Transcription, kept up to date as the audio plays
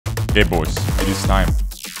Okay, boys, it is time.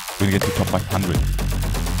 We're gonna get to top 500.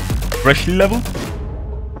 Freshly leveled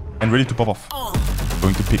and ready to pop off.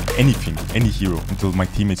 Going to pick anything, any hero, until my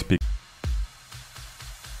teammates pick.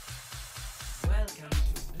 Welcome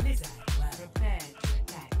to Blizzard. Prepare to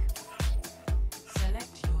attack.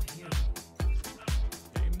 Select your hero.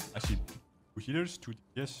 I see 2 healers, 2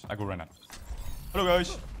 DPS. I go Renat. Hello,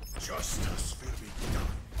 guys. Justice will be done.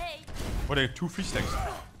 Hey. Oh, there are 2 free stacks.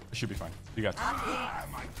 I should be fine. We got. Ah,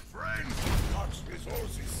 my friend. Such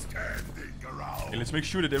resources standing around. Okay, let's make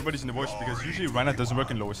sure that everybody's in the voice because usually Renat doesn't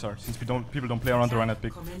work in low SR since people don't play around the Renat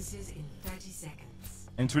pick. Commences in 30 seconds.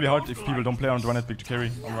 And it's really hard if people don't play around the Renat pick to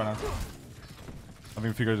carry on Renat. I think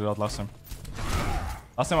we figured it out last time.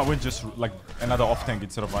 Last time I went just like another off tank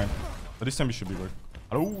instead of Ryan. But this time we should be good.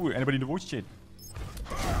 Hello, anybody in the voice chat?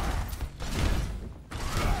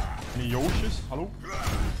 Any Yoshis? Hello?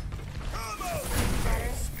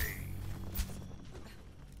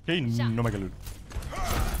 Okay, no mega loot.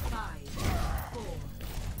 5, 4,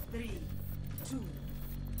 3, 2,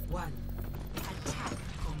 1. Attack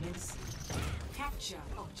commences. Capture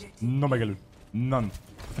objective. No mega loot. None.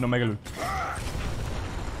 No mega loot.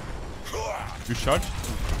 You charge?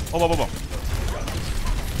 Oh.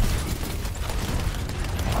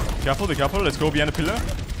 Careful, be careful. Let's go behind the pillar.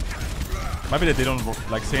 Maybe they don't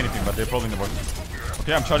like say anything, but they're probably in the box.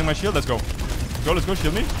 Okay, I'm charging my shield. Let's go. Let's go.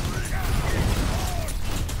 Shield me.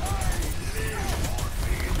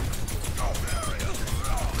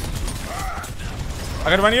 I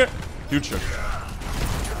got one here. Huge shot.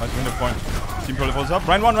 Nice win the point. Team probably falls up.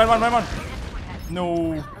 Ryan one.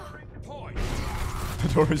 No. The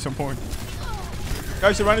door is on point.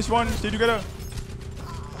 Guys, the Ryan is one. Stay together.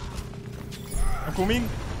 I'm coming.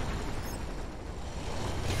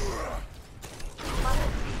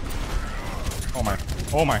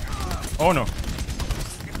 Oh my. Oh no.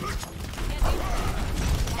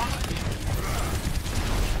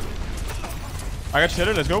 I got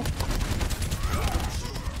shattered. Let's go.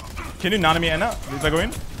 Can you nano me Anna? If I go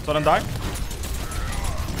in? So I don't die?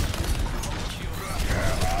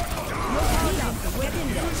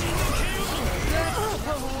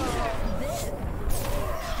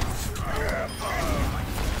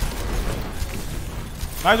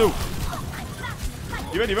 Nice.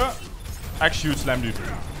 Diva. Actually, huge slam, dude.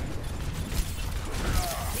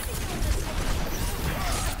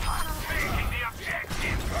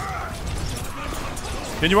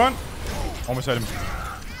 Can you one? Almost had him.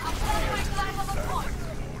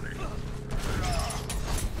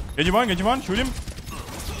 Get you one, shoot him.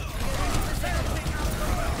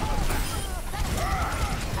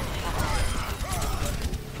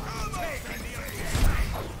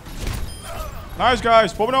 Nice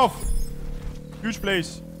guys, popping off. Huge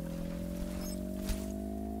plays.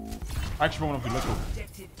 Actually, popping off, let's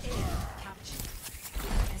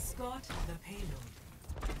go.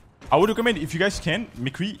 I would recommend if you guys can,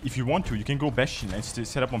 McCree, if you want to, you can go Bastion and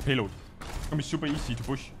set up on payload. It's gonna be super easy to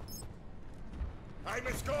push. I'm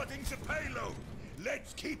escorting the payload.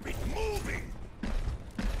 Let's keep it moving.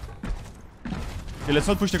 Okay, let's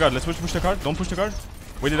not push the card. Let's push the card. Don't push the card.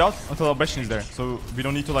 Wait it out until our Bastion is there. So we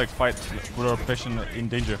don't need to like fight, put our Bastion in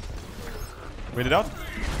danger. Wait it out.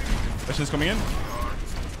 Bastion is coming in.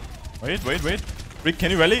 Wait. Rick,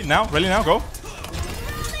 can you rally now? Rally now, go.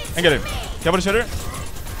 And get him. Kabaji shatter.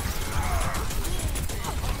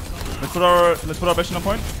 Let's put our Bastion on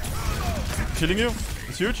point. Shielding you.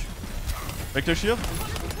 It's huge. Vector shield.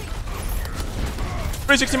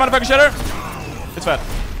 360 motherfucker shatter. It's bad.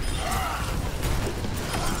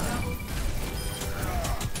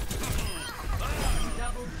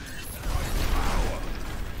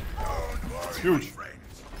 Huge.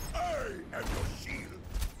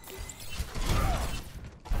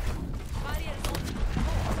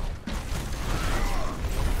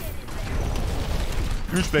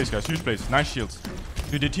 Huge plays, guys. Huge plays. Nice shields.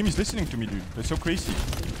 Dude, the team is listening to me, dude. They're so crazy.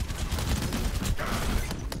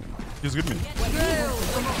 He's good me.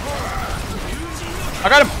 I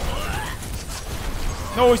got him.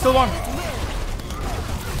 No, he still won.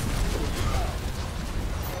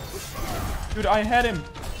 Dude, I had him.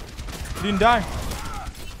 He didn't die.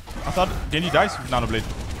 I thought Genji dies with Nano Blade.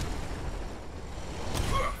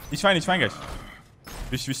 He's fine, guys.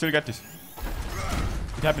 We still get this.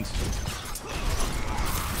 It happens.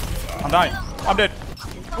 I'm dying. I'm dead.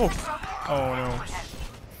 Oh no.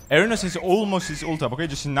 Arenas is almost his ult up. Okay,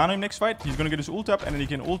 just nano him next fight. He's gonna get his ult up and then he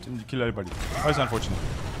can ult and kill everybody. Oh, it's unfortunate.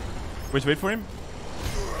 Wait for him.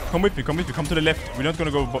 Come with me. Come to the left. We're not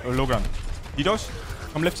gonna go low ground. Didos,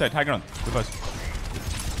 come left side, high ground. With us.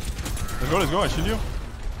 Let's go. I shield you.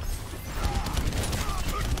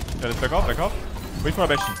 Yeah, let's back off. Wait for our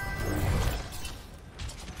Bastion.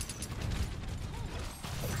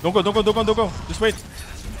 Don't go, don't go, don't go, don't go. Just wait.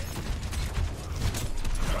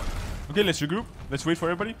 Okay, let's regroup. Let's wait for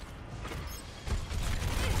everybody.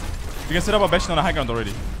 We can set up a Bastion on a high ground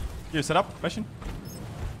already. Here, set up, Bastion.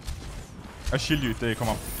 I shield you if they come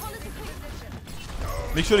up.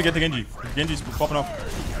 Make sure to get the Genji. Genji's popping off.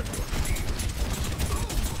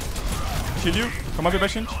 Shield you. Come up here,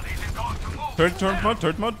 Bastion. Third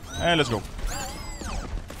mode. And let's go.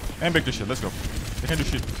 And break the shield. Let's go. They can't do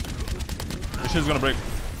shit. The shield's gonna break.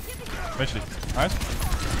 Eventually. Nice.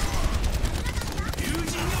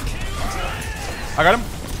 I got him.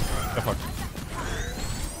 The fuck.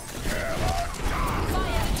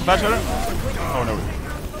 It's a bad shatter. Oh no.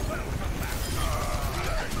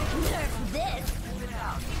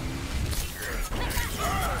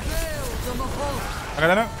 I got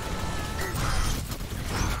that now.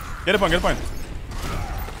 Get a point, get a point.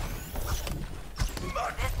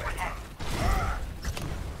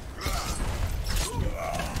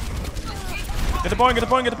 Get the point, get the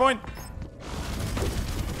point, get the point.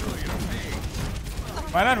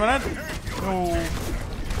 Why not, why not? No.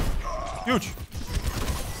 Huge.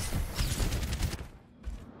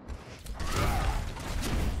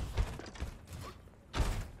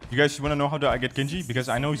 You guys wanna know how do I get Genji? Because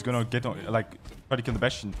I know he's gonna get on, like, try to kill the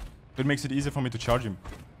Bastion. It makes it easier for me to charge him.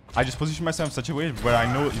 I just position myself in such a way where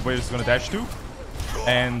I know where he's gonna dash to,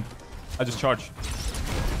 and I just charge.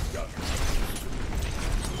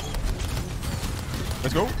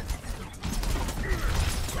 Let's go.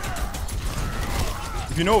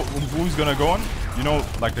 If you know who's gonna go on, you know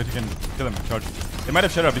like that you can kill him, charge. They might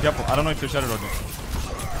have shattered, be careful. I don't know if they're shattered or not.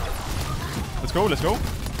 Let's go, let's go.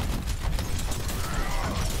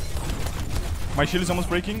 My shield is almost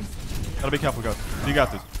breaking. Gotta be careful, guys. You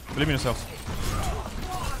got this. Believe in yourselves.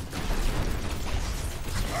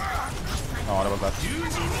 Oh, that was bad.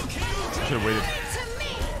 Should have waited.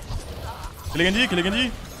 Kill Genji, kill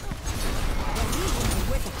Genji.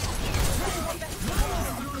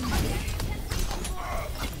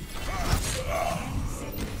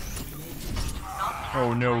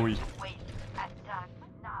 Oh no.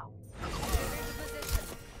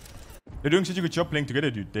 They're doing such a good job playing together,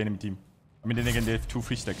 dude, the enemy team. I mean, then again, they have 2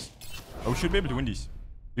 free stacks. Oh, we should be able to win these.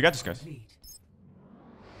 You got this, guys.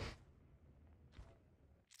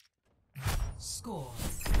 Score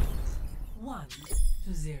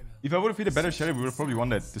 1-0. If I would have hit a better sheriff, we would have probably won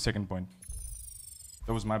that, the second point.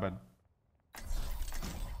 That was my bad.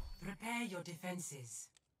 Prepare your defenses.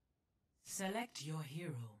 Select your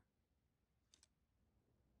hero.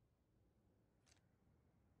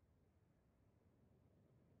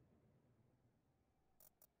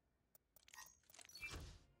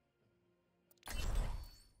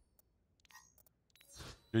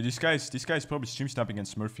 Dude, this guy is probably stream snapping and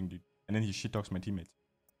smurfing, dude. And then he shit talks my teammates.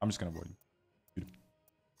 I'm just gonna avoid him. Dude.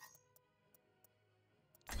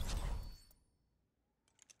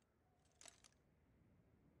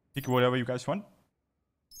 Pick whatever you guys want.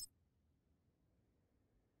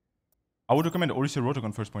 I would recommend Orisa Rotok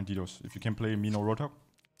on first point DDoS if you can play me no Rotok.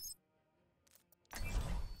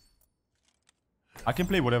 I can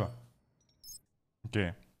play whatever.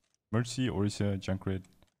 Okay. Mercy, Orisa, Junkrat.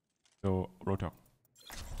 So Rotok.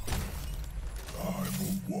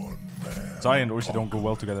 Zarya and Orisa don't go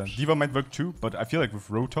well together. Diva might work too, but I feel like with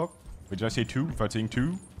Rotok, wait, did I say 2? If I'm saying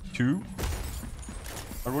 2,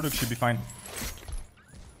 but Rotok should be fine.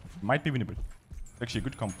 Might be winnable. Actually a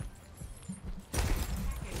good comp.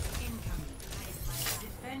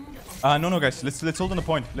 No guys, let's hold on the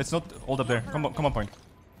point. Let's not hold up there. Come on point.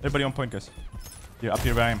 Everybody on point, guys. Yeah, up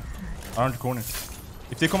here where I am. Around the corner.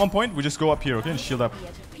 If they come on point, we just go up here, okay? And shield up.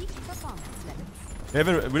 They have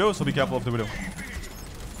a Widow, so be careful of the Widow.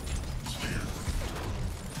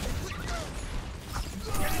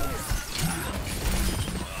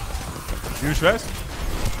 Huge rest.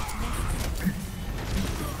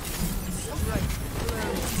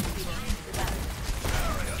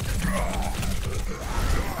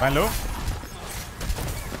 Fine low.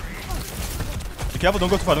 Be careful, don't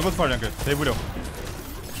go too far, Junker. Save Widow.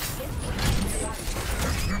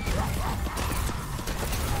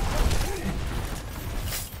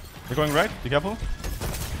 They're going right, be careful.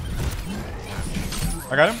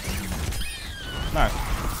 I got him. Nice.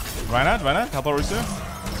 Reinhardt, help our Orisa.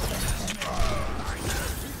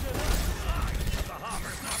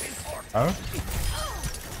 Oh.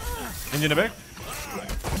 Genji in the back.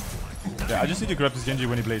 Yeah, I just need to grab this Genji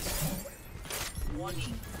when he blades.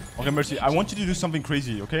 Okay, Mercy, I want you to do something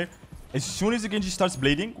crazy, okay? As soon as the Genji starts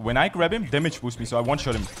blading, when I grab him, damage boost me, so I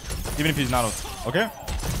one-shot him. Even if he's not out, okay?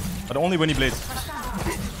 But only when he blades.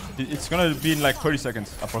 It's gonna be in like 30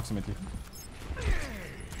 seconds, approximately.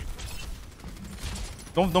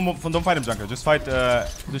 Don't fight him, junker. Just fight.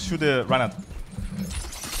 Just shoot the Reinhardt.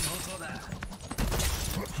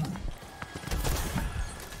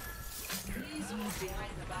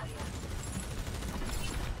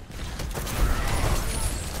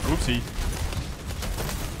 Oopsie.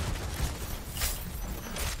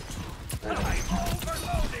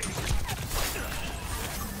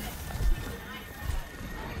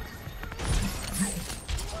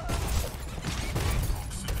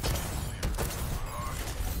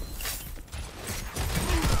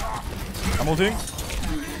 I'm ulting.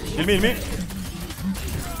 Heal me, heal me.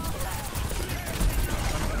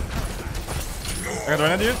 I got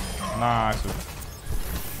Reinhardt here. Nice.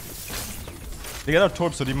 They get our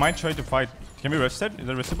torp, so they might try to fight. Can we rest that? Is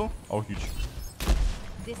that restable? Oh, huge.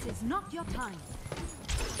 This is not your time.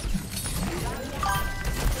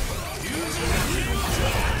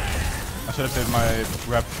 I should have saved my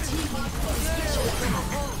grab.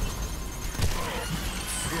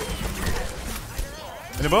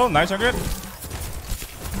 Enable, nice target.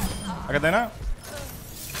 I got Dana.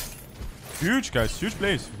 Huge, guys, huge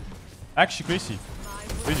plays. Actually crazy.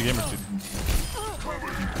 Crazy gamers, dude.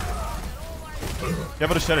 Yeah,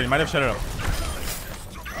 but a shatter, he might have shattered up.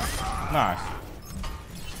 Nice.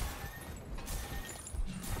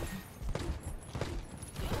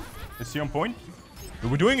 Is he on point?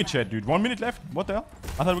 We're doing it, chat, dude. 1 minute left. What the hell?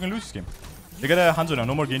 I thought we were gonna lose this game. They got a Hanzo now,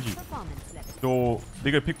 no more Genji. So,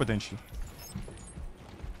 bigger pick potential.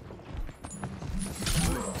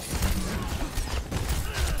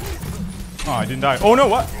 Oh, I didn't die. Oh no,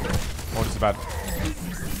 what? Oh, this is bad.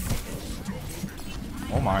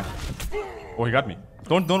 Oh my. Oh, he got me.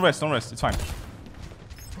 Don't rest, don't rest. It's fine.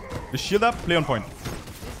 Just shield up, play on point.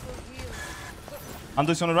 Hanzo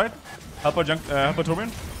is on the right. Help our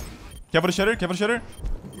Torbjorn. Careful the shatter, careful the shatter.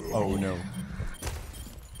 Oh no.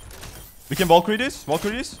 We can Valkyrie this.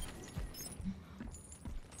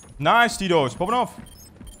 Nice, Tito's. Popping off.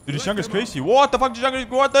 Dude, this jungle is crazy. What the fuck, this jungle is...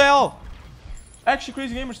 What the hell? Actually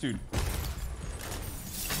crazy gamers, dude.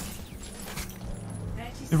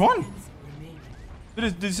 They won.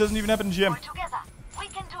 Dude, this doesn't even happen in GM. Together, we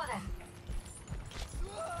can do this.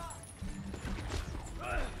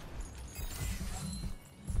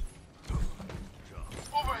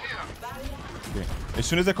 Okay. As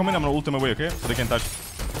soon as they come in, I'm gonna ult them away, okay? So they can't touch.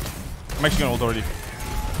 I'm actually gonna ult already.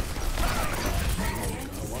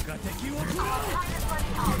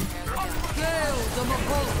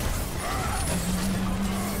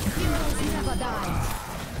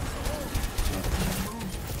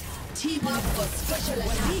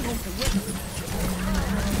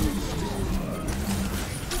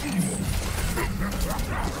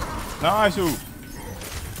 Nice. Ooh.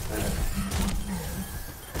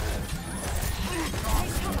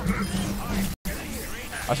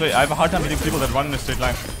 Actually, I have a hard time hitting people that run in a straight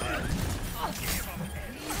line.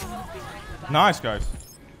 Nice, guys.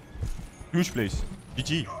 Huge plays.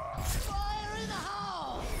 GG.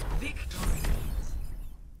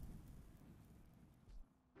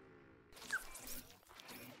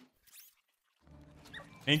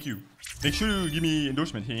 Thank you. Make sure you give me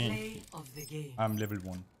endorsement. Play of the game. I'm level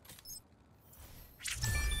 1.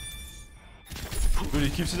 Dude, he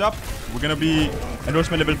keeps it up. We're gonna be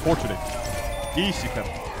endorsement level 4 today. Easy clap.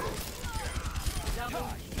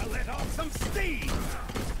 Let off some steam.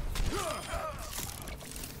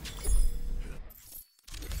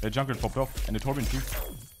 The jungle popped off, and the Torbjorn too.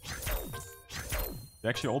 They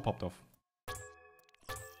actually all popped off.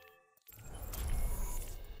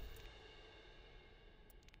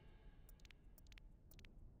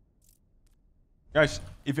 Guys,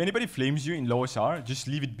 if anybody flames you in low SR, just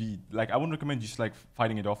leave it be. Like, I wouldn't recommend just like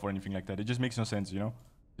fighting it off or anything like that. It just makes no sense, you know?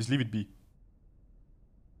 Just leave it be.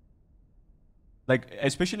 Like,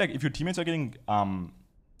 especially like if your teammates are getting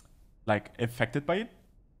like affected by it,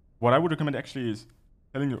 what I would recommend actually is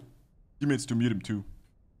telling your teammates to mute him too.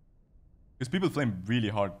 Because people flame really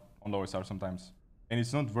hard on low SR sometimes. And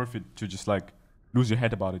it's not worth it to just like lose your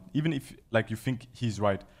head about it. Even if like you think he's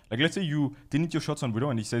right. Like, let's say you didn't hit your shots on Widow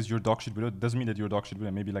and he says you're dog shit Widow. It doesn't mean that you're dog shit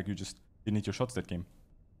Widow. Maybe like you just didn't hit your shots that game.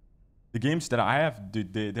 The games that I have,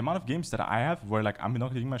 the amount of games that I have where like I'm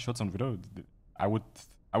not hitting my shots on Widow, I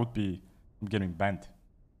would be getting banned.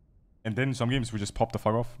 And then some games we just pop the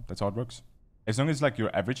fuck off. That's how it works. As long as like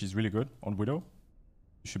your average is really good on Widow,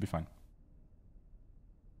 you should be fine.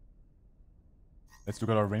 Let's look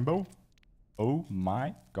at our rainbow. Oh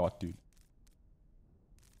my god, dude.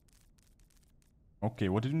 Okay,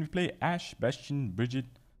 what did we play? Ashe, Bastion, Bridget.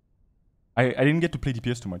 I didn't get to play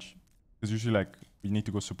DPS too much. Because usually like we need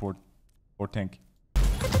to go support or tank.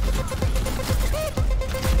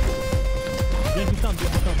 Bien, come.